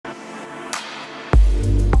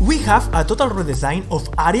have a total redesign of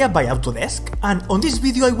Area by Autodesk, and on this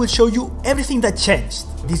video I will show you everything that changed.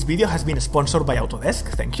 This video has been sponsored by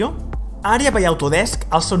Autodesk, thank you. Area by Autodesk,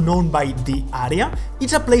 also known by The Area,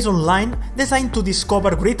 is a place online designed to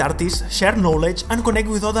discover great artists, share knowledge and connect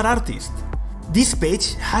with other artists. This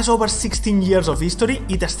page has over 16 years of history.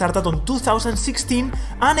 It started on 2016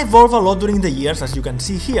 and evolved a lot during the years, as you can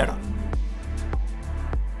see here.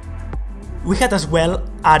 We had as well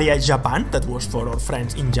Area Japan, that was for our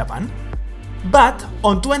friends in Japan. But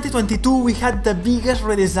on 2022 we had the biggest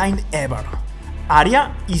redesign ever.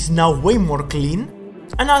 Area is now way more clean,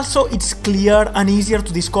 and also it's clear and easier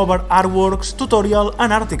to discover artworks, tutorials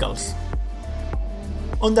and articles.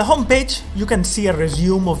 On the homepage, you can see a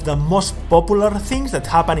resume of the most popular things that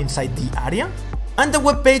happen inside the area, and the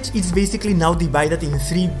webpage is basically now divided in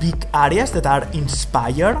three big areas that are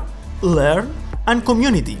Inspire, Learn and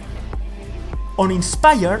Community. On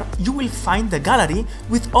Inspire, you will find the gallery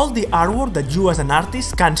with all the artwork that you as an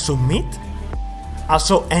artist can submit,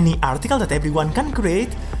 also any article that everyone can create,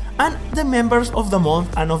 and the members of the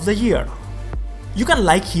month and of the year. You can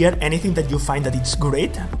like here anything that you find that it's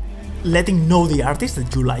great, letting know the artist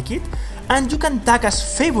that you like it, and you can tag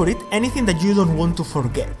as favorite anything that you don't want to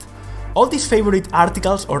forget. All these favorite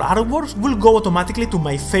articles or artworks will go automatically to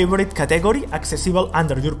my favorite category accessible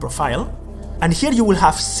under your profile, and here you will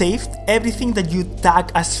have saved everything that you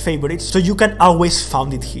tag as favorites, so you can always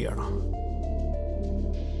find it here.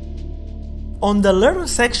 On the Learn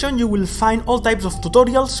section you will find all types of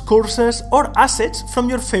tutorials, courses or assets from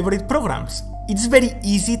your favorite programs. It's very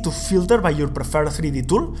easy to filter by your preferred 3D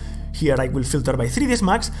tool. Here I will filter by 3ds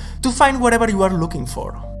Max to find whatever you are looking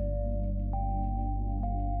for.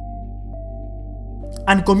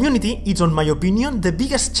 And Community is, in my opinion, the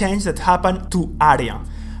biggest change that happened to Area.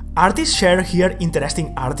 Artists share here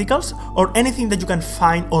interesting articles or anything that you can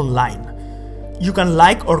find online. You can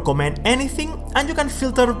like or comment anything, and you can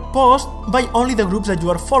filter posts by only the groups that you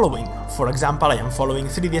are following. For example, I am following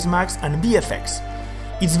 3ds Max and VFX.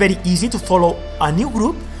 It's very easy to follow a new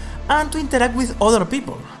group and to interact with other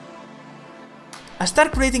people.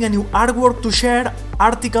 Start creating a new artwork to share,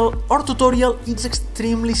 article or tutorial. It's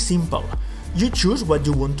extremely simple. You choose what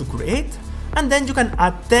you want to create, and then you can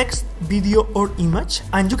add text, video or image,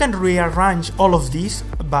 and you can rearrange all of these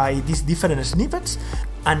by these different snippets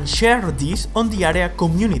and share these on the Area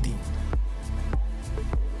community.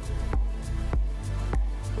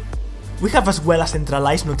 We have as well a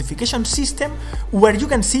centralized notification system where you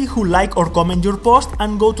can see who like or comment your post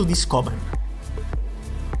and go to this comment.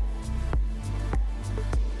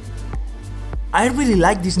 I really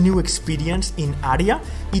like this new experience in Area.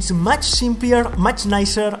 It's much simpler, much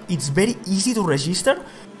nicer, it's very easy to register.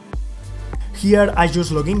 Here I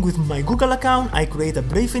just log in with my Google account, I create a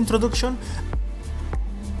brief introduction,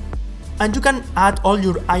 and you can add all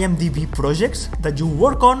your IMDb projects that you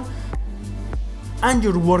work on and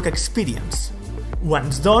your work experience.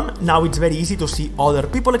 Once done, now it's very easy to see other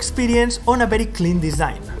people's experience on a very clean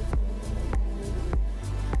design.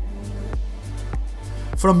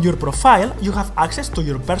 From your profile, you have access to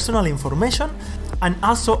your personal information and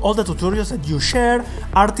also all the tutorials that you share,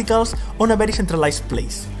 articles, on a very centralized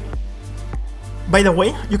place. By the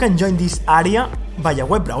way, you can join this Area via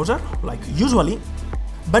web browser, like usually,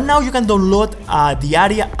 but now you can download the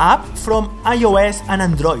Area app from iOS and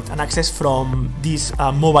Android and access from these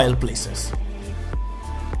mobile places.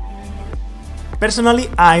 Personally,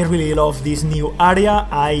 I really love this new Area.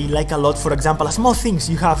 I like a lot, for example, small things.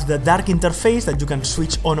 You have the dark interface that you can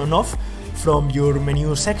switch on and off from your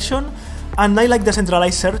menu section, and I like the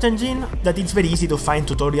centralized search engine, that it's very easy to find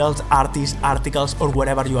tutorials, artists, articles or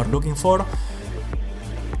whatever you are looking for.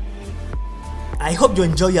 I hope you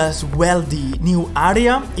enjoy as well the new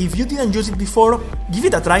Area. If you didn't use it before, give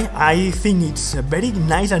it a try. I think it's very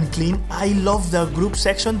nice and clean. I love the group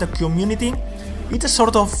section, the community. It's a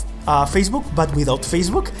sort of Facebook but without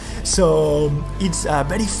Facebook, so it's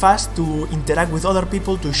very fast to interact with other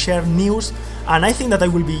people, to share news, and I think that I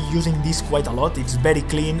will be using this quite a lot. It's very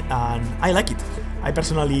clean and I like it. I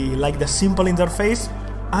personally like the simple interface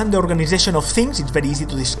and the organization of things. It's very easy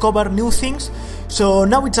to discover new things. So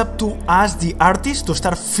now it's up to us, the artists, to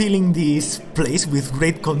start filling this place with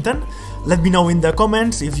great content. Let me know in the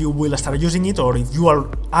comments if you will start using it, or if you are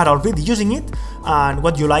already using it, and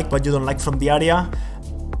what you like, what you don't like from the Area.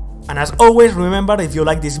 And as always, remember, if you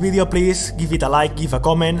like this video, please give it a like, give a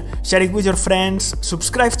comment, share it with your friends,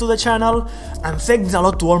 subscribe to the channel, and thanks a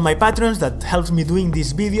lot to all my patrons that helps me doing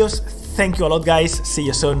these videos. Thank you a lot guys, see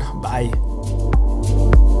you soon, bye.